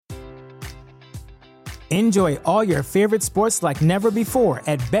Enjoy all your favorite sports like never before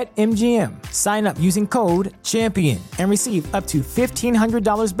at BetMGM. Sign up using code CHAMPION and receive up to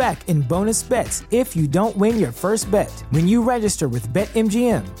 $1,500 back in bonus bets if you don't win your first bet. When you register with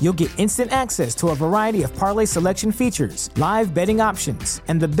BetMGM, you'll get instant access to a variety of parlay selection features, live betting options,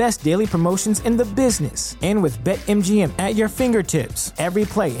 and the best daily promotions in the business. And with BetMGM at your fingertips, every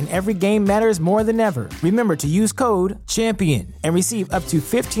play and every game matters more than ever. Remember to use code CHAMPION and receive up to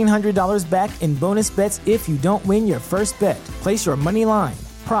 $1,500 back in bonus bets if you don't win your first bet. Place your money line,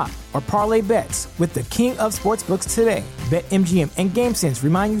 prop, or parlay bets with the king of sportsbooks today. BetMGM and GameSense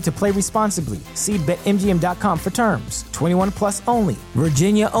remind you to play responsibly. See BetMGM.com for terms. 21 plus only.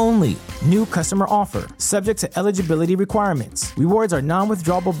 Virginia only. New customer offer. Subject to eligibility requirements. Rewards are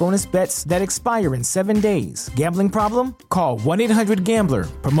non-withdrawable bonus bets that expire in 7 days. Gambling problem? Call 1-800-GAMBLER.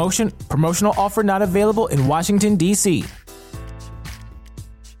 Promotional offer not available in Washington, D.C.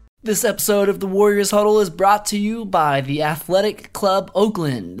 This episode of the Warriors Huddle is brought to you by the Athletic Club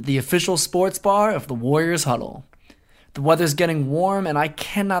Oakland, the official sports bar of the Warriors Huddle. The weather's getting warm, and I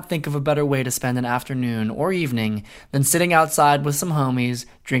cannot think of a better way to spend an afternoon or evening than sitting outside with some homies,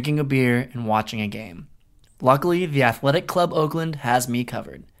 drinking a beer, and watching a game. Luckily, the Athletic Club Oakland has me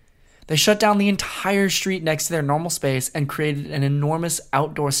covered. They shut down the entire street next to their normal space and created an enormous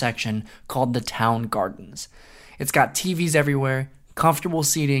outdoor section called the Town Gardens. It's got TVs everywhere, comfortable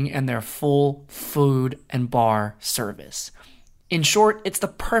seating, and their full food and bar service. In short, it's the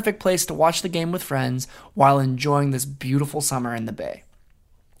perfect place to watch the game with friends while enjoying this beautiful summer in the Bay.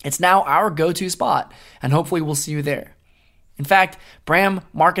 It's now our go-to spot, and hopefully we'll see you there. In fact, Bram,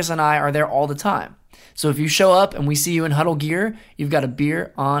 Marcus, and I are there all the time. So if you show up and we see you in huddle gear, you've got a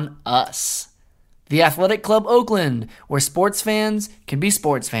beer on us. The Athletic Club Oakland, where sports fans can be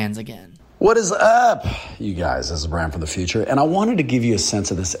sports fans again. What is up, you guys? This is Brian from the future, and I wanted to give you a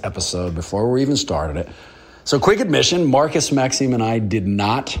sense of this episode before we even started it. So quick admission, Marcus, Maxime, and I did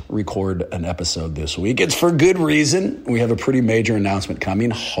not record an episode this week. It's for good reason. We have a pretty major announcement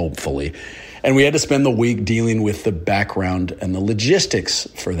coming, hopefully, and we had to spend the week dealing with the background and the logistics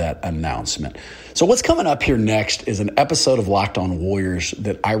for that announcement. So what's coming up here next is an episode of Locked On Warriors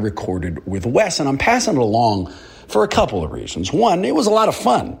that I recorded with Wes, and I'm passing it along for a couple of reasons. One, it was a lot of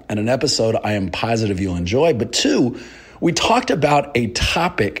fun and an episode I am positive you'll enjoy. But two, we talked about a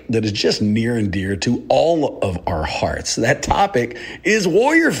topic that is just near and dear to all of our hearts. That topic is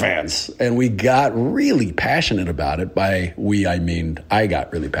Warrior fans. And we got really passionate about it. By we, I mean, I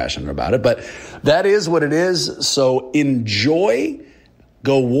got really passionate about it. But that is what it is. So enjoy,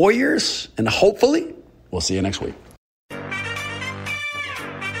 go Warriors, and hopefully we'll see you next week.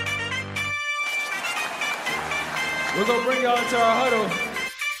 We're going to bring y'all into our huddle.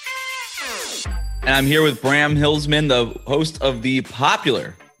 And I'm here with Bram Hillsman, the host of the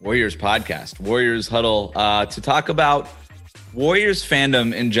popular Warriors podcast, Warriors Huddle, to talk about Warriors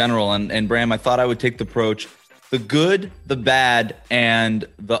fandom in general. And Bram, I thought I would take the approach, the good, the bad, and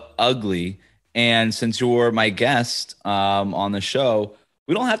the ugly. And since you're my guest on the show,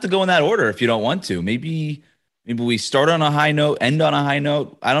 we don't have to go in that order if you don't want to. Maybe we start on a high note, end on a high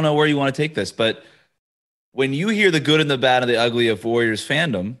note. I don't know where you want to take this, but when you hear the good and the bad and the ugly of Warriors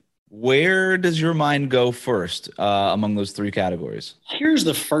fandom, where does your mind go first among those three categories? Here's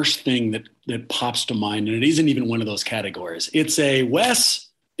the first thing that pops to mind, and it isn't even one of those categories. It's a, Wes,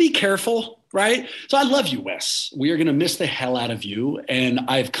 be careful, right? So I love you, Wes. We are going to miss the hell out of you, and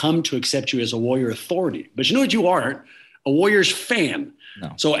I've come to accept you as a Warrior authority. But you know what you aren't? A Warriors fan.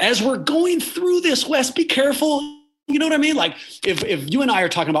 No. So as we're going through this, Wes, be careful. You know what I mean? Like if you and I are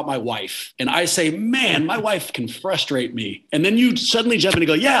talking about my wife and I say, man, my wife can frustrate me. And then you suddenly jump in and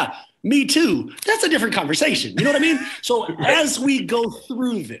go, yeah, me too. That's a different conversation. You know what I mean? So as we go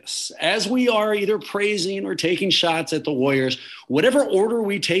through this, as we are either praising or taking shots at the Warriors, whatever order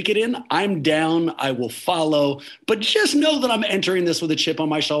we take it in, I'm down. I will follow. But just know that I'm entering this with a chip on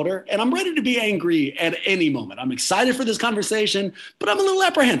my shoulder and I'm ready to be angry at any moment. I'm excited for this conversation, but I'm a little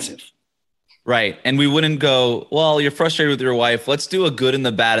apprehensive. Right. And we wouldn't go, well, you're frustrated with your wife. Let's do a good and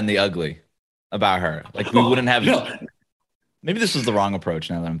the bad and the ugly about her. Like we wouldn't have. No. Maybe this was the wrong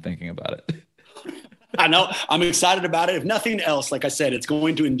approach now that I'm thinking about it. I know. I'm excited about it. If nothing else, like I said, it's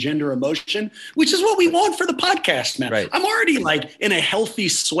going to engender emotion, which is what we want for the podcast, man. Right. I'm already like in a healthy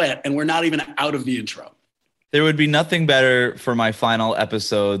sweat and we're not even out of the intro. There would be nothing better for my final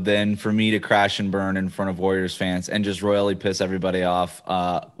episode than for me to crash and burn in front of Warriors fans and just royally piss everybody off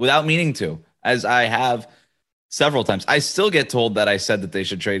without meaning to. As I have several times. I still get told that I said that they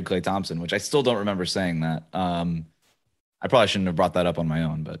should trade Klay Thompson, which I still don't remember saying that. I probably shouldn't have brought that up on my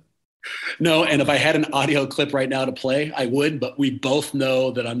own, but No, and if I had an audio clip right now to play, I would, but we both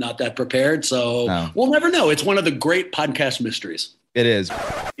know that I'm not that prepared. So We'll never know. It's one of the great podcast mysteries. It is.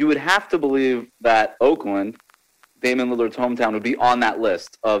 You would have to believe that Oakland, Damian Lillard's hometown, would be on that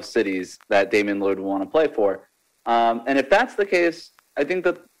list of cities that Damian Lillard would want to play for. And if that's the case, I think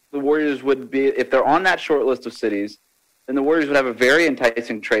that the Warriors would be, if they're on that short list of cities, then the Warriors would have a very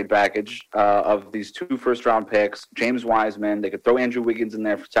enticing trade package of these 2 first-round picks, James Wiseman. They could throw Andrew Wiggins in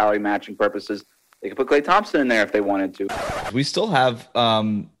there for salary matching purposes. They could put Klay Thompson in there if they wanted to. We still have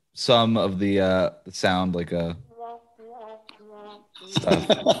some of the sound like a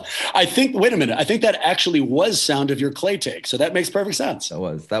stuff. I think. Wait a minute. I think that actually was sound of your Klay take. So that makes perfect sense.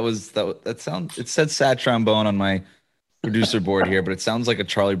 That sound. It said sad trombone on my producer board here, but it sounds like a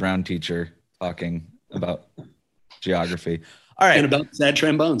Charlie Brown teacher talking about geography. All right. And about sad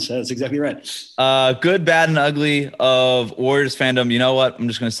trombones. That's exactly right. Good, bad, and ugly of Warriors fandom. You know what? I'm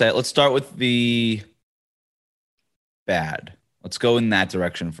just going to say it. Let's start with the bad. Let's go in that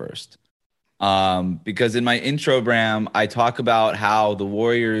direction first. Because in my intro, Bram, I talk about how the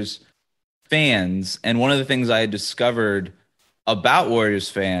Warriors fans, and one of the things I had discovered about Warriors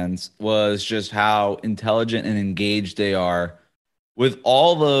fans was just how intelligent and engaged they are with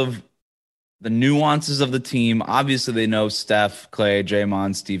all of the nuances of the team. Obviously, they know Steph, Klay,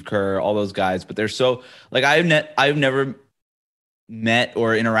 Draymond, Steve Kerr, all those guys, but they're so like I've never met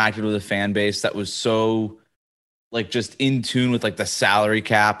or interacted with a fan base that was so like just in tune with like the salary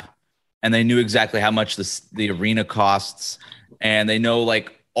cap, and they knew exactly how much the arena costs, and they know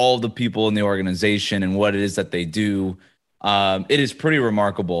like all the people in the organization and what it is that they do. It is pretty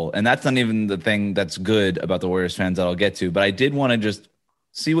remarkable, and that's not even the thing that's good about the Warriors fans that I'll get to. But I did want to just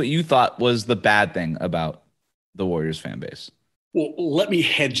see what you thought was the bad thing about the Warriors fan base. Well, let me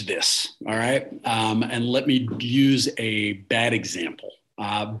hedge this, all right? And let me use a bad example.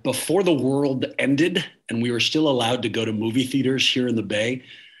 Before the world ended and we were still allowed to go to movie theaters here in the Bay,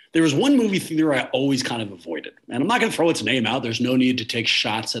 there was one movie theater I always kind of avoided. And I'm not going to throw its name out. There's no need to take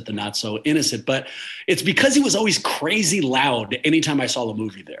shots at the not so innocent, but it's because it was always crazy loud anytime I saw a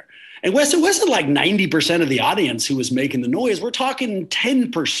movie there. And it wasn't like 90% of the audience who was making the noise. We're talking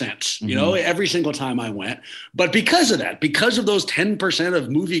 10%, you know, every single time I went. But because of that, because of those 10% of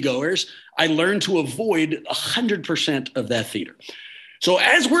moviegoers, I learned to avoid 100% of that theater. So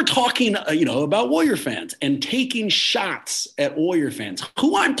as we're talking, about Warrior fans and taking shots at Warrior fans,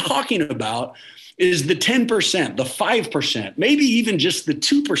 who I'm talking about is the 10%, the 5%, maybe even just the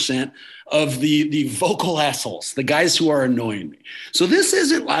 2% of the vocal assholes, the guys who are annoying me. So this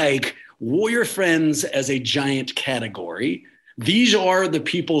isn't like Warrior friends as a giant category. These are the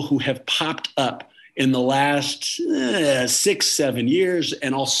people who have popped up in the last 6-7 years,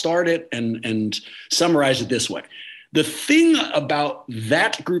 and I'll start it and summarize it this way. The thing about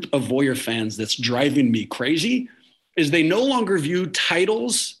that group of Warrior fans that's driving me crazy is they no longer view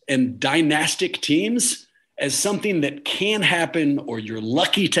titles and dynastic teams as something that can happen or you're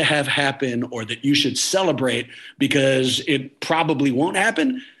lucky to have happen or that you should celebrate because it probably won't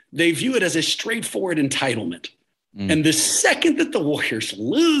happen. They view it as a straightforward entitlement. And the second that the Warriors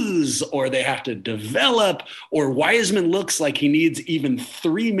lose or they have to develop or Wiseman looks like he needs even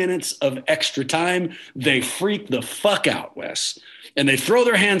 3 minutes of extra time, they freak the fuck out, Wes. And they throw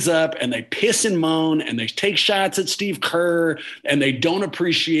their hands up and they piss and moan and they take shots at Steve Kerr and they don't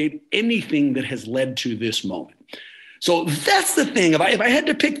appreciate anything that has led to this moment. So that's the thing. If I had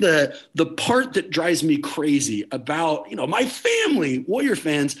to pick the part that drives me crazy about, my family, Warrior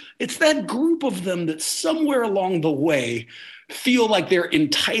fans, it's that group of them that somewhere along the way feel like they're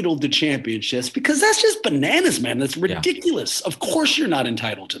entitled to championships because that's just bananas, man. That's ridiculous. Yeah. Of course you're not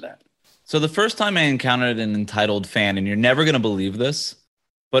entitled to that. So the first time I encountered an entitled fan, and you're never going to believe this,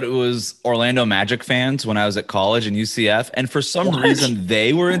 but it was Orlando Magic fans when I was at college in UCF. And for some reason,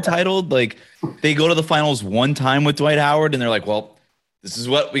 they were entitled. Like, they go to the finals one time with Dwight Howard, and they're like, well, this is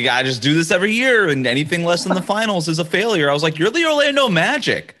what we got to just do this every year. And anything less than the finals is a failure. I was like, you're the Orlando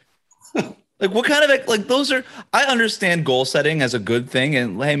Magic. Like, what kind of, like, those are, I understand goal setting as a good thing.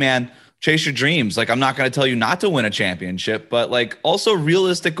 And hey, man, chase your dreams. Like, I'm not going to tell you not to win a championship, but like also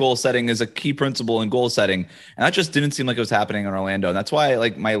realistic goal setting is a key principle in goal setting. And that just didn't seem like it was happening in Orlando. And that's why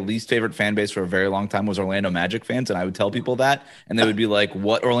like my least favorite fan base for a very long time was Orlando Magic fans. And I would tell people that, and they would be like,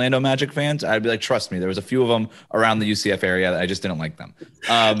 what Orlando Magic fans? I'd be like, trust me, there was a few of them around the UCF area that I just didn't like them.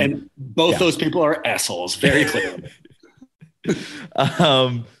 And both those people are assholes, very clearly.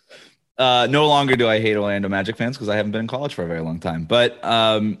 No longer do I hate Orlando Magic fans because I haven't been in college for a very long time. But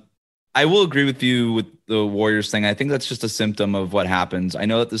I will agree with you with the Warriors thing. I think that's just a symptom of what happens. I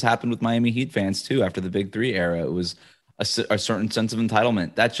know that this happened with Miami Heat fans too after the Big Three era. It was a certain sense of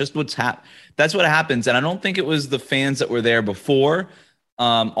entitlement. That's just that's what happens. And I don't think it was the fans that were there before.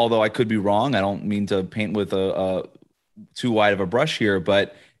 Although I could be wrong. I don't mean to paint with a too wide of a brush here,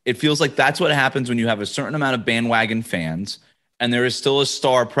 but it feels like that's what happens when you have a certain amount of bandwagon fans and there is still a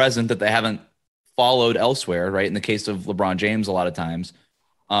star present that they haven't followed elsewhere, right? In the case of LeBron James, a lot of times.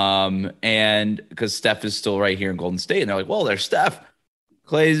 And because Steph is still right here in Golden State, and they're like, well, there's Steph.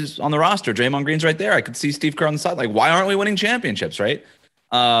 Clay's on the roster. Draymond Green's right there. I could see Steve Kerr on the side. Like, why aren't we winning championships, right?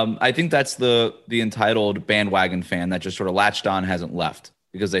 I think that's the entitled bandwagon fan that just sort of latched on, hasn't left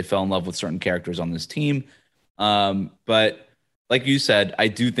because they fell in love with certain characters on this team. But like you said, I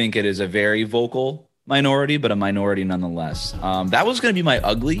do think it is a very vocal minority, but a minority nonetheless. That was going to be my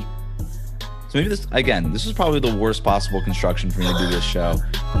ugly. So maybe this is probably the worst possible construction for me to do this show.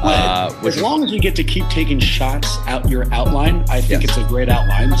 As long as you get to keep taking shots out your outline, I think it's a great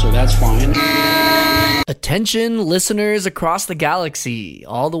outline, so that's fine. Attention listeners across the galaxy,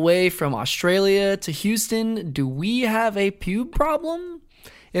 all the way from Australia to Houston, do we have a pube problem?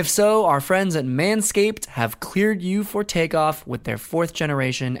 If so, our friends at Manscaped have cleared you for takeoff with their 4th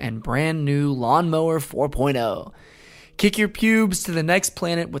generation and brand new Lawnmower 4.0. Kick your pubes to the next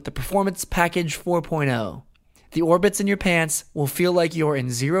planet with the Performance Package 4.0. The orbits in your pants will feel like you're in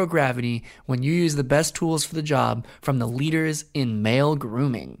zero gravity when you use the best tools for the job from the leaders in male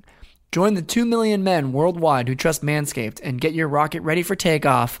grooming. Join the 2 million men worldwide who trust Manscaped and get your rocket ready for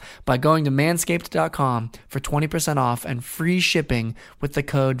takeoff by going to manscaped.com for 20% off and free shipping with the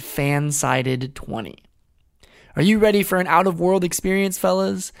code FANSIDED20. Are you ready for an out-of-world experience,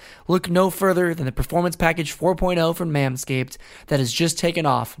 fellas? Look no further than the Performance Package 4.0 from Manscaped that has just taken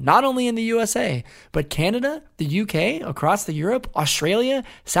off, not only in the USA, but Canada, the UK, across the Europe, Australia,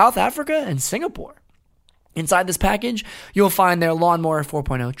 South Africa, and Singapore. Inside this package, you'll find their Lawnmower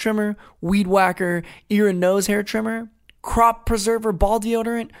 4.0 trimmer, Weed Whacker, ear and nose hair trimmer, Crop Preserver ball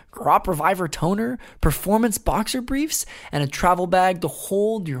deodorant, Crop Reviver toner, Performance boxer briefs, and a travel bag to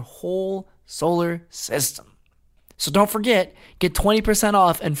hold your whole solar system. So don't forget, get 20%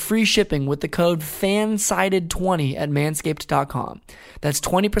 off and free shipping with the code FANSIDED20 at manscaped.com. That's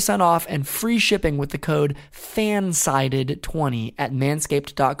 20% off and free shipping with the code FANSIDED20 at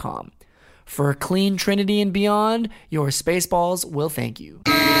manscaped.com. For a clean trinity and beyond, your Spaceballs will thank you.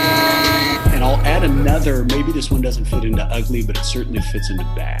 And I'll add another, maybe this one doesn't fit into ugly, but it certainly fits into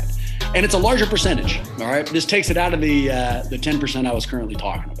bad. And it's a larger percentage, all right? This takes it out of the 10% I was currently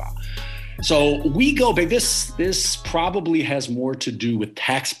talking about. So we go big. This probably has more to do with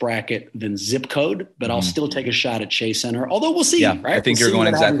tax bracket than zip code, but I'll still take a shot at Chase Center. Although we'll see. Yeah, right? I think you're going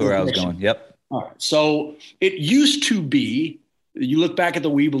exactly where I was going. Yep. All right. So it used to be, you look back at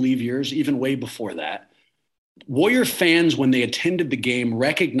the We Believe years, even way before that, Warrior fans, when they attended the game,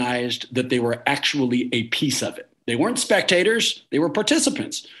 recognized that they were actually a piece of it. They weren't spectators. They were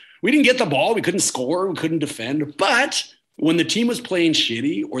participants. We didn't get the ball. We couldn't score. We couldn't defend. But when the team was playing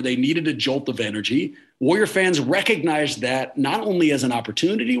shitty or they needed a jolt of energy, Warrior fans recognized that not only as an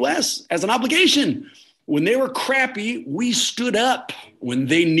opportunity, Wes, as an obligation. When they were crappy, we stood up. When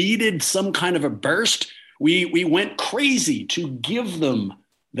they needed some kind of a burst, we went crazy to give them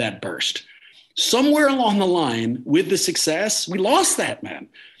that burst. Somewhere along the line with the success, we lost that, man.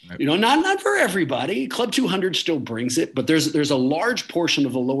 Right. You know, not for everybody. Club 200 still brings it, but there's a large portion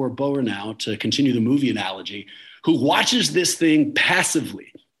of the lower bower now, to continue the movie analogy, who watches this thing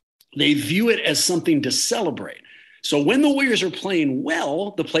passively. They view it as something to celebrate. So when the Warriors are playing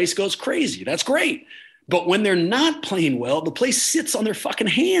well, the place goes crazy. That's great. But when they're not playing well, the place sits on their fucking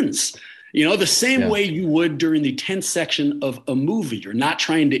hands. You know, the same way you would during the tense section of a movie. You're not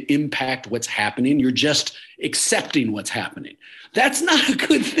trying to impact what's happening. You're just accepting what's happening. That's not a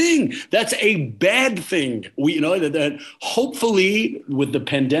good thing. That's a bad thing. That hopefully with the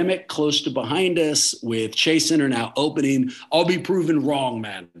pandemic close to behind us, with Chase Center now opening, I'll be proven wrong,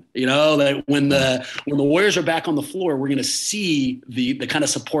 man. You know, that when the Warriors are back on the floor, we're going to see the kind of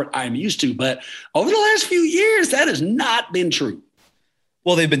support I'm used to. But over the last few years, that has not been true.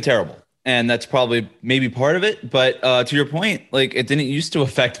 Well, they've been terrible. And that's probably maybe part of it. But to your point, like, it didn't used to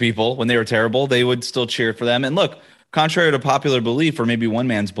affect people when they were terrible. They would still cheer for them. And look, contrary to popular belief, or maybe one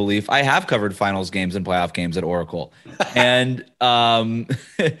man's belief, I have covered finals games and playoff games at Oracle. And I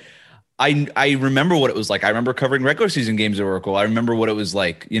remember what it was like. I remember covering regular season games at Oracle. I remember what it was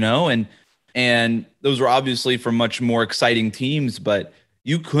like, you know, and those were obviously for much more exciting teams, but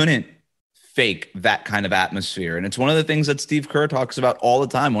you couldn't fake that kind of atmosphere. And it's one of the things that Steve Kerr talks about all the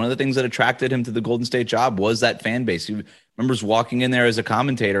time. One of the things that attracted him to the Golden State job was that fan base. He remembers walking in there as a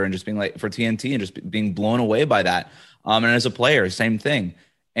commentator and just being like, for TNT, and just being blown away by that. And as a player, same thing.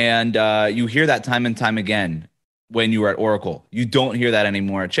 And you hear that time and time again when you were at Oracle. You don't hear that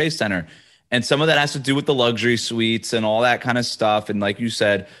anymore at Chase Center. And some of that has to do with the luxury suites and all that kind of stuff. And like you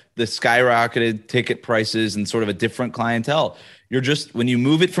said, the skyrocketed ticket prices and sort of a different clientele. You're just, when you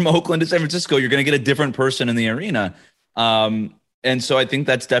move it from Oakland to San Francisco, you're going to get a different person in the arena. And so I think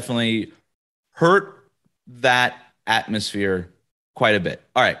that's definitely hurt that atmosphere quite a bit.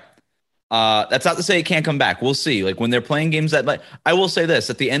 All right. That's not to say it can't come back. We'll see. Like when they're playing games that, like, I will say this,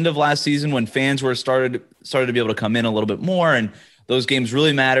 at the end of last season, when fans were started to be able to come in a little bit more, and those games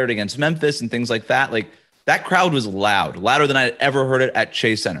really mattered against Memphis and things like that, like that crowd was louder than I'd ever heard it at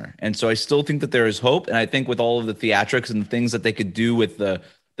Chase Center. And so I still think that there is hope. And I think with all of the theatrics and the things that they could do with the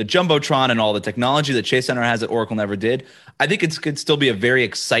Jumbotron and all the technology that Chase Center has that Oracle never did, I think it could still be a very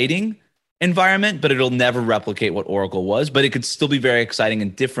exciting environment, but it'll never replicate what Oracle was. But it could still be very exciting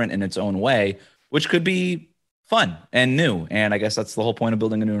and different in its own way, which could be fun and new. And I guess that's the whole point of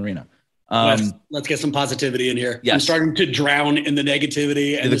building a new arena. Let's get some positivity in here. Yes. I'm starting to drown in the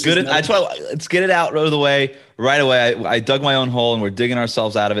negativity. And that's why let's get it out right away. I dug my own hole and we're digging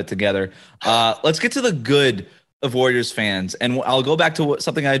ourselves out of it together. Let's get to the good of Warriors fans. And I'll go back to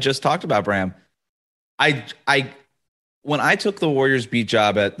something I just talked about, Bram. When I took the Warriors beat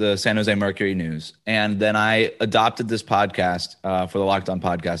job at the San Jose Mercury News, and then I adopted this podcast for the Locked On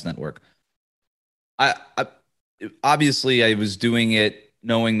Podcast Network, I obviously I was doing it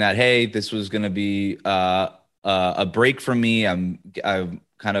knowing that, hey, this was going to be a break from me. I've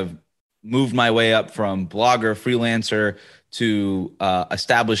kind of moved my way up from blogger, freelancer to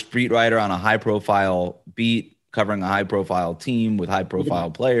established beat writer on a high-profile beat, covering a high-profile team with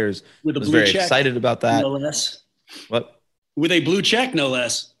high-profile players. I was very excited about that. No less. What? With a blue check, no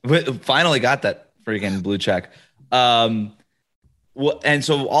less. Finally got that freaking blue check. And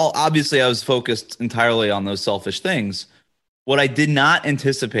so obviously I was focused entirely on those selfish things. What I did not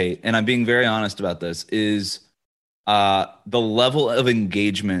anticipate, and I'm being very honest about this, is the level of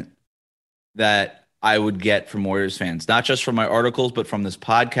engagement that I would get from Warriors fans, not just from my articles, but from this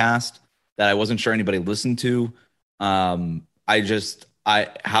podcast that I wasn't sure anybody listened to. How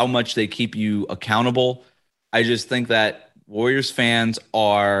much they keep you accountable. I just think that Warriors fans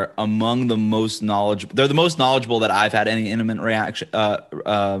are among the most knowledgeable. They're the most knowledgeable that I've had any intimate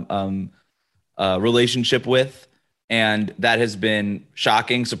relationship with. And that has been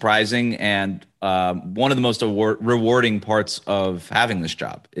shocking, surprising, and one of the most rewarding parts of having this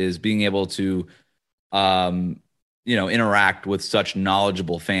job is being able to, interact with such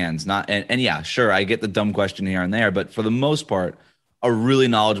knowledgeable fans. Yeah, sure, I get the dumb question here and there, but for the most part, a really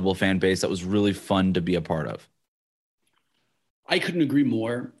knowledgeable fan base that was really fun to be a part of. I couldn't agree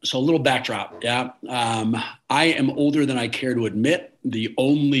more. So a little backdrop. Yeah. I am older than I care to admit. The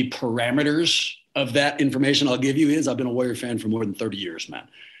only parameters of that information I'll give you is I've been a Warrior fan for more than 30 years, man.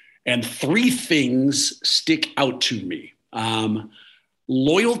 And three things stick out to me.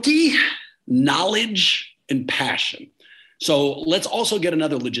 Loyalty, knowledge, and passion. So let's also get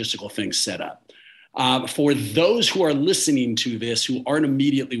another logistical thing set up. For those who are listening to this who aren't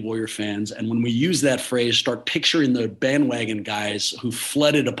immediately Warrior fans, and when we use that phrase, start picturing the bandwagon guys who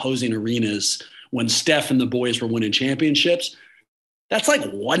flooded opposing arenas when Steph and the boys were winning championships, that's like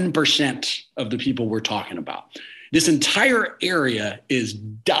 1% of the people we're talking about. This entire area is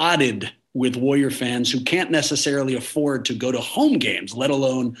dotted with Warrior fans who can't necessarily afford to go to home games, let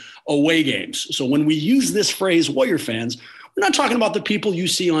alone away games. So when we use this phrase, Warrior fans, we're not talking about the people you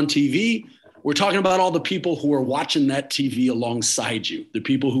see on TV. We're talking about all the people who are watching that TV alongside you, the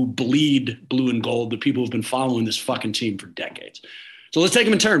people who bleed blue and gold, the people who've been following this fucking team for decades. So let's take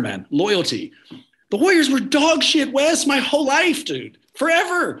them in turn, man. Loyalty. The Warriors were dog shit, Wes, my whole life, dude.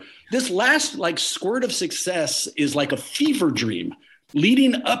 Forever. This last squirt of success is like a fever dream.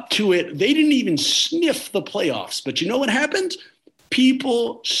 Leading up to it, they didn't even sniff the playoffs. But you know what happened?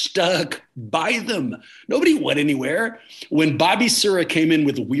 People stuck by them. Nobody went anywhere. When Bobby Sura came in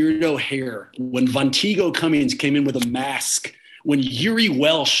with weirdo hair, when Vonteego Cummings came in with a mask, when Yuri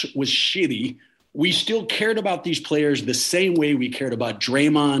Welsh was shitty, we still cared about these players the same way we cared about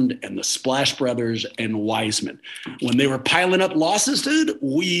Draymond and the Splash Brothers and Wiseman. When they were piling up losses, dude,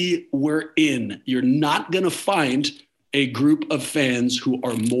 we were in. You're not going to find a group of fans who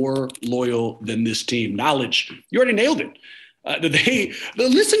are more loyal than this team. Knowledge. You already nailed it.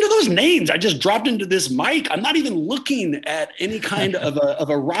 Listen to those names. I just dropped into this mic. I'm not even looking at any kind of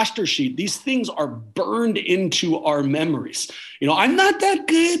a roster sheet. These things are burned into our memories. I'm not that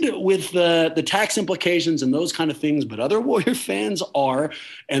good with the tax implications and those kind of things, but other Warrior fans are.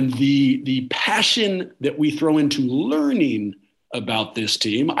 And the passion that we throw into learning about this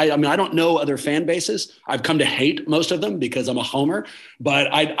team. I mean, I don't know other fan bases. I've come to hate most of them because I'm a homer, but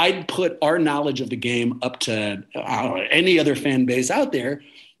I'd put our knowledge of the game up to any other fan base out there,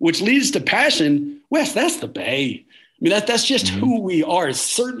 which leads to passion. Wes, that's the Bay. I mean, that's just who we are. It's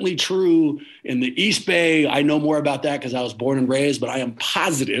certainly true in the East Bay. I know more about that because I was born and raised, but I am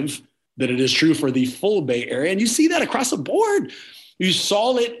positive that it is true for the full Bay Area. And you see that across the board. You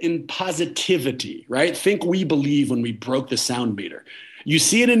saw it in positivity, right? Think we believe when we broke the sound meter. You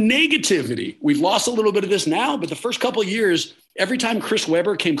see it in negativity. We've lost a little bit of this now, but the first couple of years, every time Chris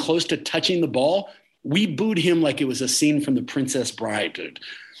Webber came close to touching the ball, we booed him like it was a scene from The Princess Bride, dude.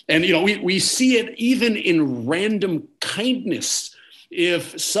 And, you know, we see it even in random kindness.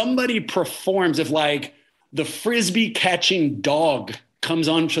 If somebody performs, if like the Frisbee catching dog comes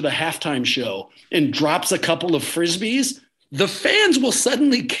on to the halftime show and drops a couple of Frisbees, the fans will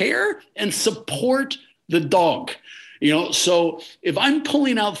suddenly care and support the dog. You know, so if I'm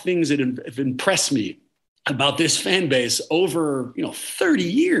pulling out things that have impressed me about this fan base over, 30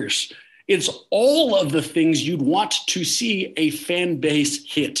 years, it's all of the things you'd want to see a fan base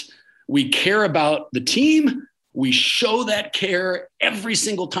hit. We care about the team. We show that care every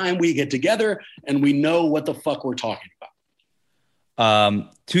single time we get together, and we know what the fuck we're talking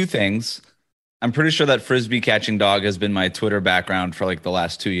about. Two things. I'm pretty sure that Frisbee catching dog has been my Twitter background for like the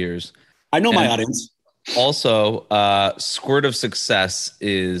last 2 years. I know my audience. Also, Squirt of Success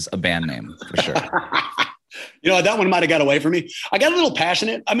is a band name for sure. That one might have got away from me. I got a little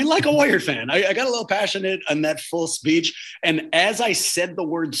passionate. I mean, like a Warrior fan, I got a little passionate on that full speech. And as I said the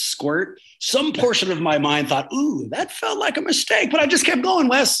word squirt, some portion of my mind thought, ooh, that felt like a mistake. But I just kept going,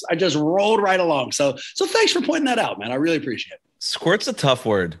 Wes. I just rolled right along. So thanks for pointing that out, man. I really appreciate it. Squirt's a tough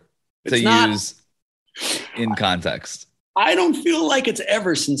word to use in context. I don't feel like it's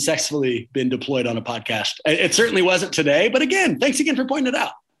ever successfully been deployed on a podcast. It certainly wasn't today. But again, thanks again for pointing it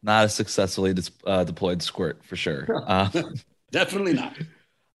out. Not a successfully deployed squirt for sure. Definitely not.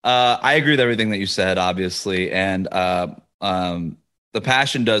 I agree with everything that you said, obviously. And the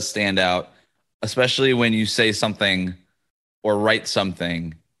passion does stand out, especially when you say something or write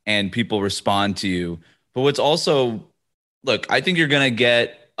something and people respond to you. But what's also, look, I think you're going to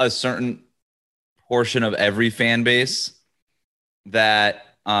get a certain portion of every fan base that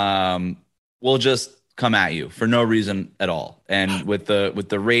will just come at you for no reason at all. And with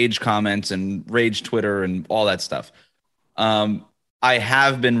the rage comments and rage Twitter and all that stuff. I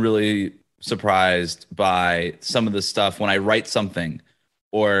have been really surprised by some of the stuff when I write something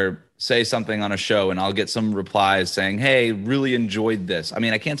or say something on a show and I'll get some replies saying, hey, really enjoyed this. I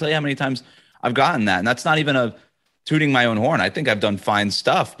mean, I can't tell you how many times I've gotten that. And that's not even a tooting my own horn. I think I've done fine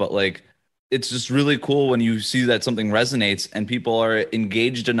stuff, but like, it's just really cool when you see that something resonates and people are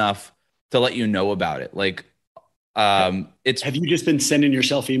engaged enough to let you know about it. Like, have you just been sending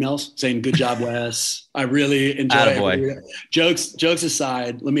yourself emails saying, good job, Wes? I really enjoy it. Jokes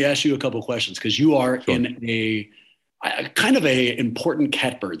aside, let me ask you a couple of questions because you are in a kind of a important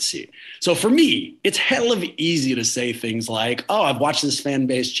catbird seat. So for me, it's hell of easy to say things like, oh, I've watched this fan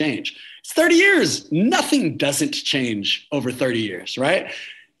base change. It's 30 years. Nothing doesn't change over 30 years, right?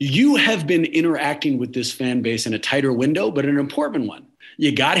 You have been interacting with this fan base in a tighter window, but an important one.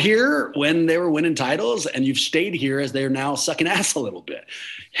 You got here when they were winning titles and you've stayed here as they're now sucking ass a little bit.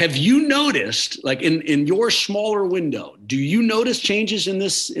 Have you noticed, like in your smaller window, do you notice changes in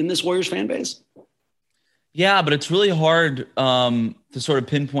this Warriors fan base? Yeah, but it's really hard to sort of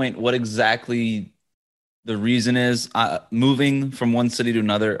pinpoint what exactly the reason is. Moving from one city to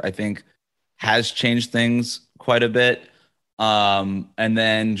another, I think, has changed things quite a bit. And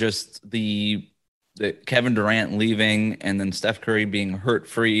then just the Kevin Durant leaving and then Steph Curry being hurt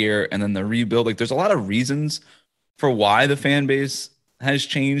for a year and then the rebuild. Like there's a lot of reasons for why the fan base has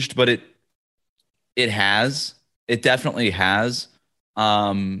changed, but it definitely has.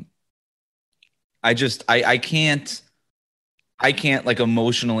 I can't like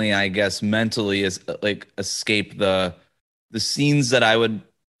emotionally, I guess mentally escape the scenes that I would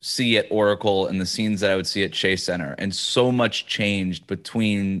see at Oracle and the scenes that I would see at Chase Center, and so much changed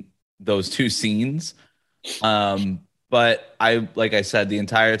between those two scenes. But like I said, the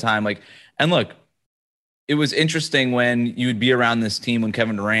entire time, and look, it was interesting when you'd be around this team when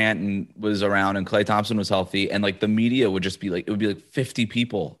Kevin Durant was around and Klay Thompson was healthy, and like the media would just be like, it would be like 50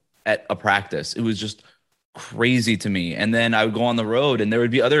 people at a practice. It was just crazy to me. And then I would go on the road and there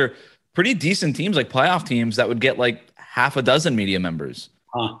would be other pretty decent teams, like playoff teams, that would get like half a dozen media members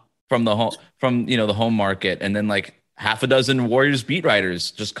from the home market. And then like half a dozen Warriors beat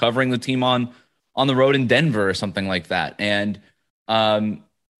writers just covering the team on the road in Denver or something like that. And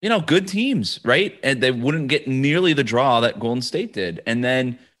good teams, right? And they wouldn't get nearly the draw that Golden State did. And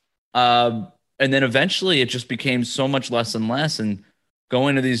then eventually it just became so much less and less. And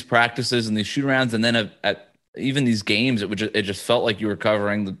going to these practices and these shoot arounds, and then at even these games, it just felt like you were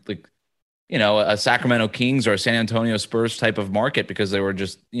covering a Sacramento Kings or a San Antonio Spurs type of market, because they were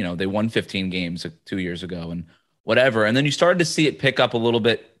just, they won 15 games 2 years ago and whatever. And then you started to see it pick up a little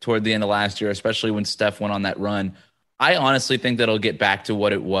bit toward the end of last year, especially when Steph went on that run. I honestly think that it'll get back to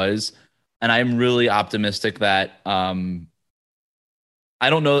what it was. And I'm really optimistic that I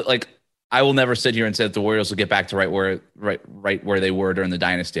don't know, like, I will never sit here and say that the Warriors will get back to right where they were during the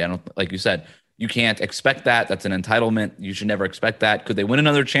dynasty. I don't, like you said, you can't expect that. That's an entitlement. You should never expect that. Could they win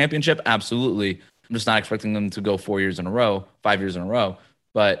another championship? Absolutely. I'm just not expecting them to go 5 years in a row.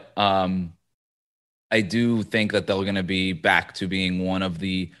 But I do think that they're going to be back to being one of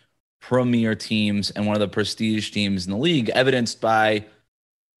the premier teams and one of the prestige teams in the league, evidenced by,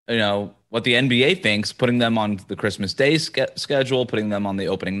 what the NBA thinks, putting them on the Christmas Day schedule, putting them on the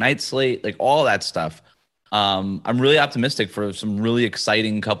opening night slate, like all that stuff. I'm really optimistic for some really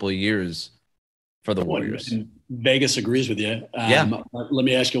exciting couple of years for the Warriors. Vegas agrees with you. Yeah. Let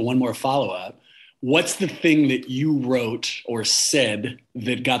me ask you one more follow-up. What's the thing that you wrote or said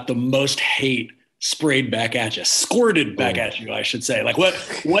that got the most hate sprayed back at you, squirted back at you, I should say? Like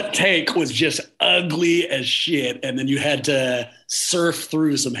what take was just ugly as shit, and then you had to surf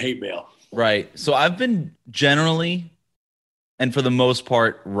through some hate mail? Right. So I've been generally, and for the most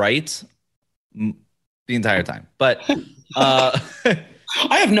part, right the entire time. But I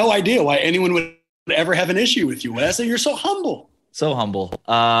have no idea why anyone would ever have an issue with you, Wes. You're so humble. So humble.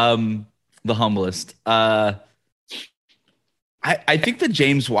 The humblest. I think the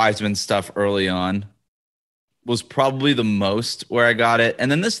James Wiseman stuff early on was probably the most where I got it.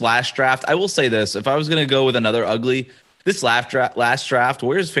 And then this last draft, I will say this, if I was going to go with another ugly, this last draft,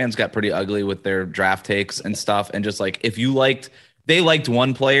 Warriors fans got pretty ugly with their draft takes and stuff. And just like, they liked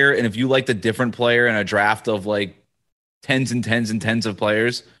one player, and if you liked a different player in a draft of like tens and tens and tens of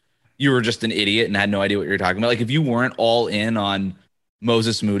players, you were just an idiot and had no idea what you were talking about. Like, if you weren't all in on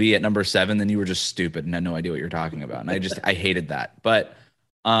Moses Moody at number 7, then you were just stupid and had no idea what you're talking about. And I hated that. But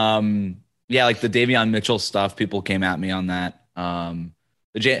like the Davion Mitchell stuff, people came at me on that.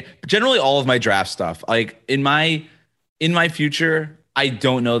 Generally all of my draft stuff, like in my future, I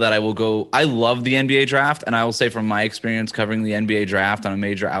don't know that I will go. I love the NBA draft, and I will say from my experience covering the NBA draft on a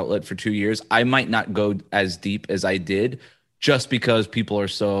major outlet for 2 years, I might not go as deep as I did, just because people are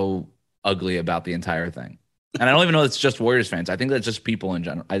so ugly about the entire thing. And I don't even know it's just Warriors fans. I think that's just people in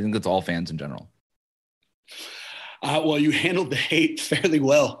general. I think that's all fans in general. Well, you handled the hate fairly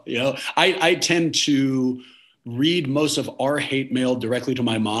well. I tend to read most of our hate mail directly to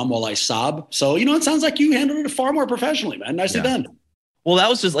my mom while I sob. So, it sounds like you handled it far more professionally, man. Nicely done. Well, that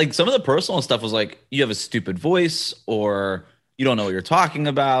was just like some of the personal stuff was like, you have a stupid voice, or you don't know what you're talking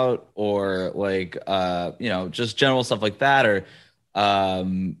about, or like, just general stuff like that. Or,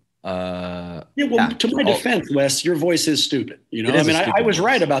 to my defense, Wes, your voice is stupid. I was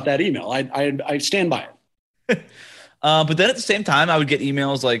right about that email. I stand by it. But then at the same time, I would get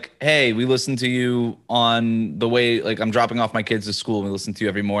emails like, hey, we listen to you on the way, like I'm dropping off my kids to school, and we listen to you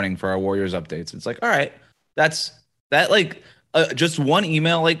every morning for our Warriors updates. It's like, all right, just one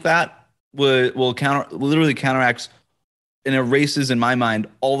email like that will literally counteracts and erases in my mind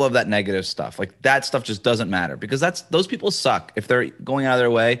all of that negative stuff. Like, that stuff just doesn't matter, because those people suck. If they're going out of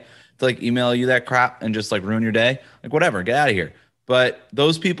their way to like email you that crap and just like ruin your day, like whatever, get out of here. But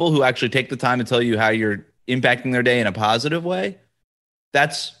those people who actually take the time to tell you how you're impacting their day in a positive way,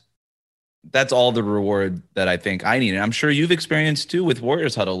 that's all the reward that I think I need. And I'm sure you've experienced too with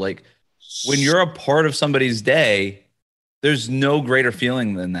Warriors Huddle. Like, when you're a part of somebody's day, there's no greater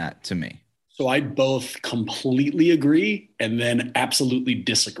feeling than that to me. So I both completely agree and then absolutely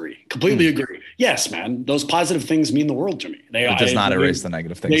disagree. Completely agree. Yes, man. Those positive things mean the world to me. It does not erase the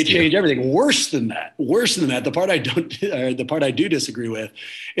negative things. They change everything. Worse than that. The part I do disagree with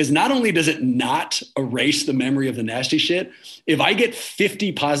is, not only does it not erase the memory of the nasty shit, if I get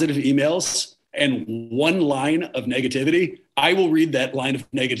 50 positive emails and one line of negativity, I will read that line of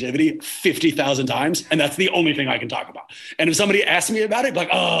negativity 50,000 times, and that's the only thing I can talk about. And if somebody asks me about it, like,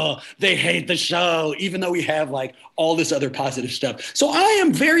 oh, they hate the show, even though we have like all this other positive stuff. So I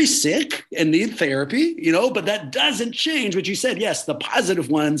am very sick and need therapy, but that doesn't change what you said. Yes, the positive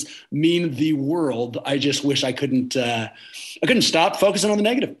ones mean the world. I just wish I couldn't stop focusing on the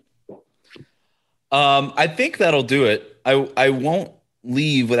negative. I think that'll do it. I won't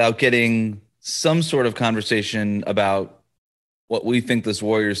leave without getting some sort of conversation about what we think this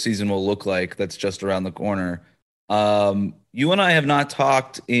Warriors season will look like. That's just around the corner. You and I have not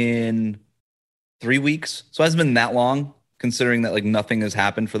talked in 3 weeks, so it hasn't been that long, considering that like nothing has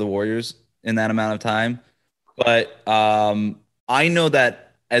happened for the Warriors in that amount of time. But I know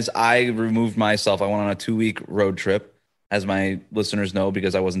that as I removed myself, I went on a 2-week road trip, as my listeners know,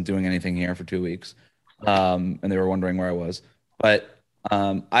 because I wasn't doing anything here for 2 weeks, and they were wondering where I was. But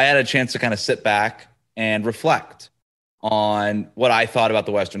I had a chance to kind of sit back and reflect on what I thought about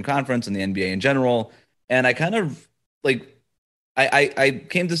the Western Conference and the NBA in general. And I kind of like, I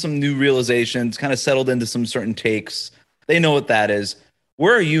came to some new realizations, kind of settled into some certain takes. They know what that is.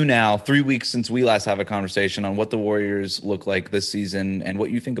 Where are you now, 3 weeks since we last have a conversation on what the Warriors look like this season and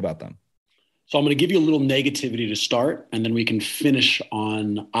what you think about them? So I'm going to give you a little negativity to start, and then we can finish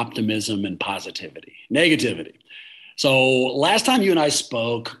on optimism and positivity. Negativity. So last time you and I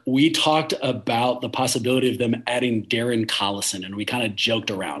spoke, we talked about the possibility of them adding Darren Collison, and we kind of joked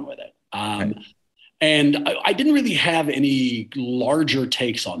around with it. Right. And I didn't really have any larger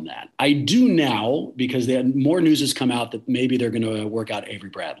takes on that. I do now, because more news has come out that maybe they're going to work out Avery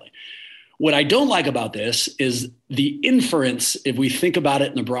Bradley. What I don't like about this is the inference, if we think about it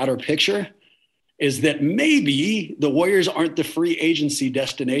in the broader picture, is that maybe the Warriors aren't the free agency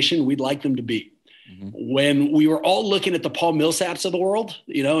destination we'd like them to be. Mm-hmm. When we were all looking at the Paul Millsaps of the world,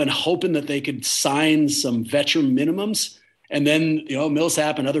 and hoping that they could sign some veteran minimums, and then,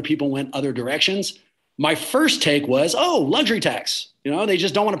 Millsap and other people went other directions. My first take was, luxury tax. They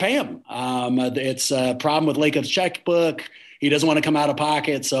just don't want to pay him. It's a problem with Lakev's checkbook. He doesn't want to come out of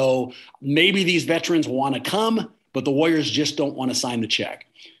pocket. So maybe these veterans want to come, but the Warriors just don't want to sign the check.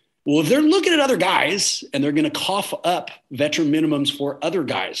 Well, if they're looking at other guys and they're going to cough up veteran minimums for other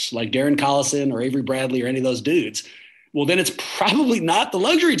guys like Darren Collison or Avery Bradley or any of those dudes, well, then it's probably not the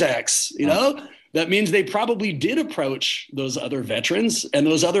luxury tax, That means they probably did approach those other veterans, and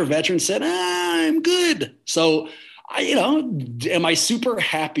those other veterans said, I'm good. So, am I super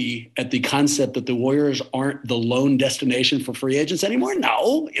happy at the concept that the Warriors aren't the lone destination for free agents anymore?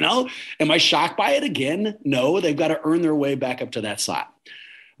 No. Am I shocked by it again? No, they've got to earn their way back up to that spot.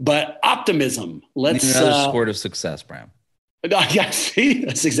 But optimism, let's another sport of success, Bram. Yeah, see,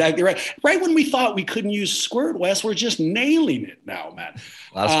 that's exactly right. Right when we thought we couldn't use squirt, Wes, we're just nailing it now, man.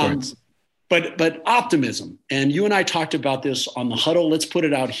 A lot of squirts. But optimism, and you and I talked about this on the huddle. Let's put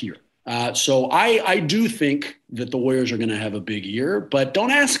it out here. So I do think that the Warriors are going to have a big year, but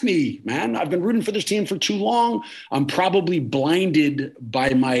don't ask me, man. I've been rooting for this team for too long. I'm probably blinded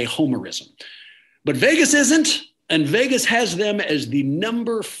by my homerism. But Vegas isn't, and Vegas has them as the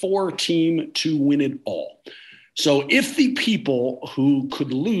number 4 team to win it all. So if the people who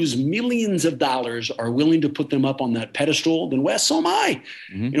could lose millions of dollars are willing to put them up on that pedestal, then Wes, so am I.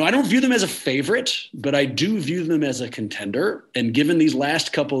 Mm-hmm. I don't view them as a favorite, but I do view them as a contender. And given these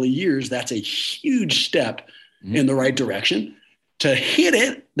last couple of years, that's a huge step in the right direction. To hit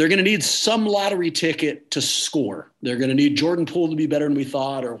it, they're going to need some lottery ticket to score. They're going to need Jordan Poole to be better than we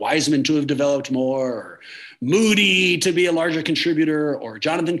thought, or Wiseman to have developed more, or Moody to be a larger contributor, or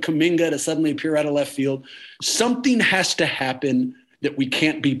Jonathan Kuminga to suddenly appear out of left field. Something has to happen that we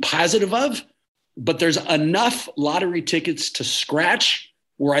can't be positive of, but there's enough lottery tickets to scratch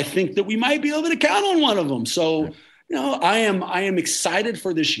where I think that we might be able to count on one of them. So, I am excited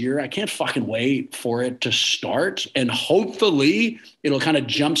for this year. I can't fucking wait for it to start, and hopefully it'll kind of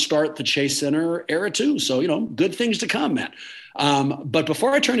jumpstart the Chase Center era too. So, good things to come, man. But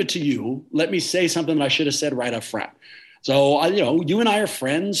before I turn it to you, let me say something that I should have said right up front. So, you and I are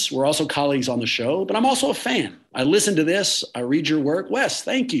friends. We're also colleagues on the show, but I'm also a fan. I listen to this. I read your work. Wes,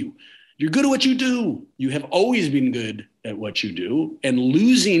 thank you. You're good at what you do. You have always been good at what you do, and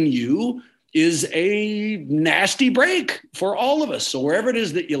losing you is a nasty break for all of us. So wherever it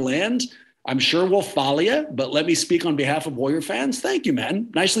is that you land, I'm sure we'll follow you, but let me speak on behalf of Warrior fans. Thank you, man.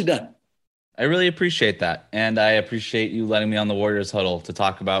 Nicely done. I really appreciate that. And I appreciate you letting me on the Warriors Huddle to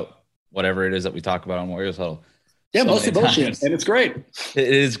talk about whatever it is that we talk about on Warriors Huddle. Yeah, mostly bullshit, and it's great.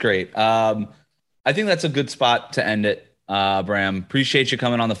 It is great. I think that's a good spot to end it, Bram. Appreciate you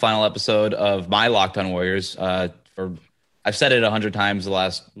coming on the final episode of my Locked On Warriors. I've said it 100 times the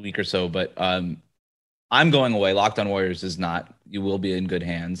last week or so, but I'm going away. Locked On Warriors is not. You will be in good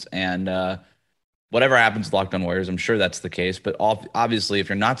hands. And whatever happens to Locked On Warriors, I'm sure that's the case. But obviously, if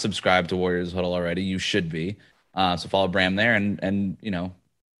you're not subscribed to Warriors Huddle already, you should be. So follow Bram there. And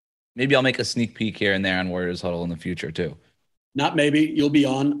maybe I'll make a sneak peek here and there on Warriors Huddle in the future, too. Not maybe. You'll be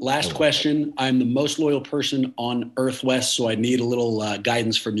on. Last question. I'm the most loyal person on Earth, West, so I need a little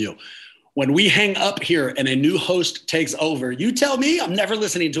guidance from you. when we hang up here and a new host takes over, you tell me I'm never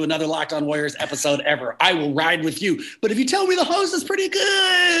listening to another Locked On Warriors episode ever. I will ride with you. But if you tell me the host is pretty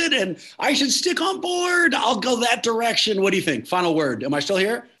good and I should stick on board, I'll go that direction. What do you think? Final word. Am I still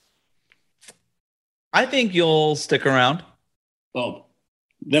here? I think you'll stick around. Boom.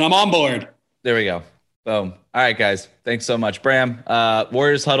 Then I'm on board. There we go. Boom. All right, guys. Thanks so much. Bram,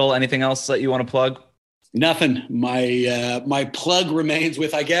 Warriors Huddle, anything else that you want to plug? Nothing. My plug remains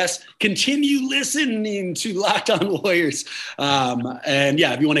with, I guess, continue listening to Locked On Warriors. And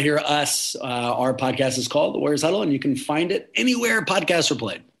yeah, if you want to hear us, our podcast is called The Warriors Huddle, and you can find it anywhere podcasts are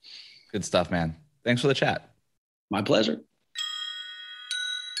played. Good stuff, man. Thanks for the chat. My pleasure.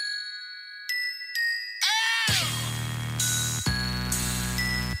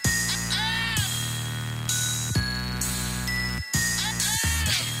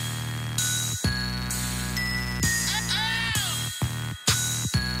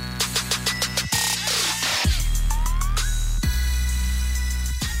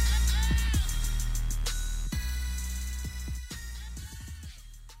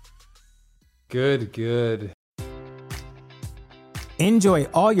 Good. Enjoy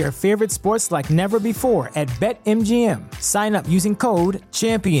all your favorite sports like never before at BetMGM. Sign up using code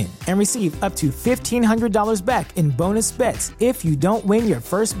CHAMPION and receive up to $1,500 back in bonus bets if you don't win your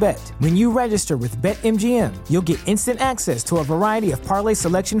first bet. When you register with BetMGM, you'll get instant access to a variety of parlay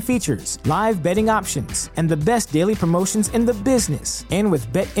selection features, live betting options, and the best daily promotions in the business. And with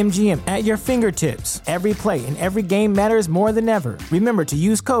BetMGM at your fingertips, every play and every game matters more than ever. Remember to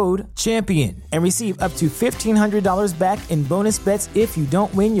use code CHAMPION and receive up to $1,500 back in bonus bets if you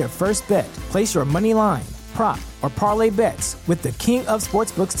don't win your first bet. Place your money line, prop, or parlay bets with the king of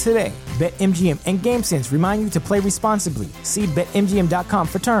sportsbooks today. BetMGM and GameSense remind you to play responsibly. See BetMGM.com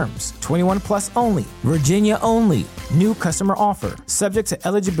for terms. 21 plus only. Virginia only. New customer offer. Subject to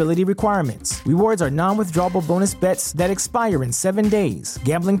eligibility requirements. Rewards are non-withdrawable bonus bets that expire in 7 days.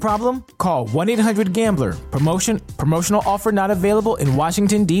 Gambling problem? Call 1-800-GAMBLER. Promotional offer not available in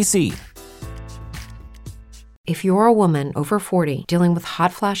Washington, D.C. If you're a woman over 40 dealing with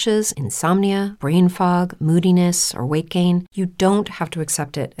hot flashes, insomnia, brain fog, moodiness, or weight gain, you don't have to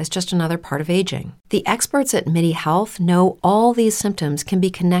accept it as just another part of aging. The experts at MIDI Health know all these symptoms can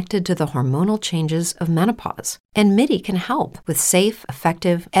be connected to the hormonal changes of menopause. And MIDI can help with safe,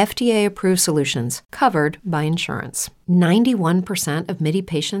 effective, FDA-approved solutions covered by insurance. 91% of MIDI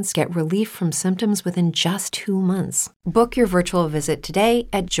patients get relief from symptoms within just 2 months. Book your virtual visit today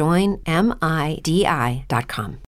at joinmidi.com.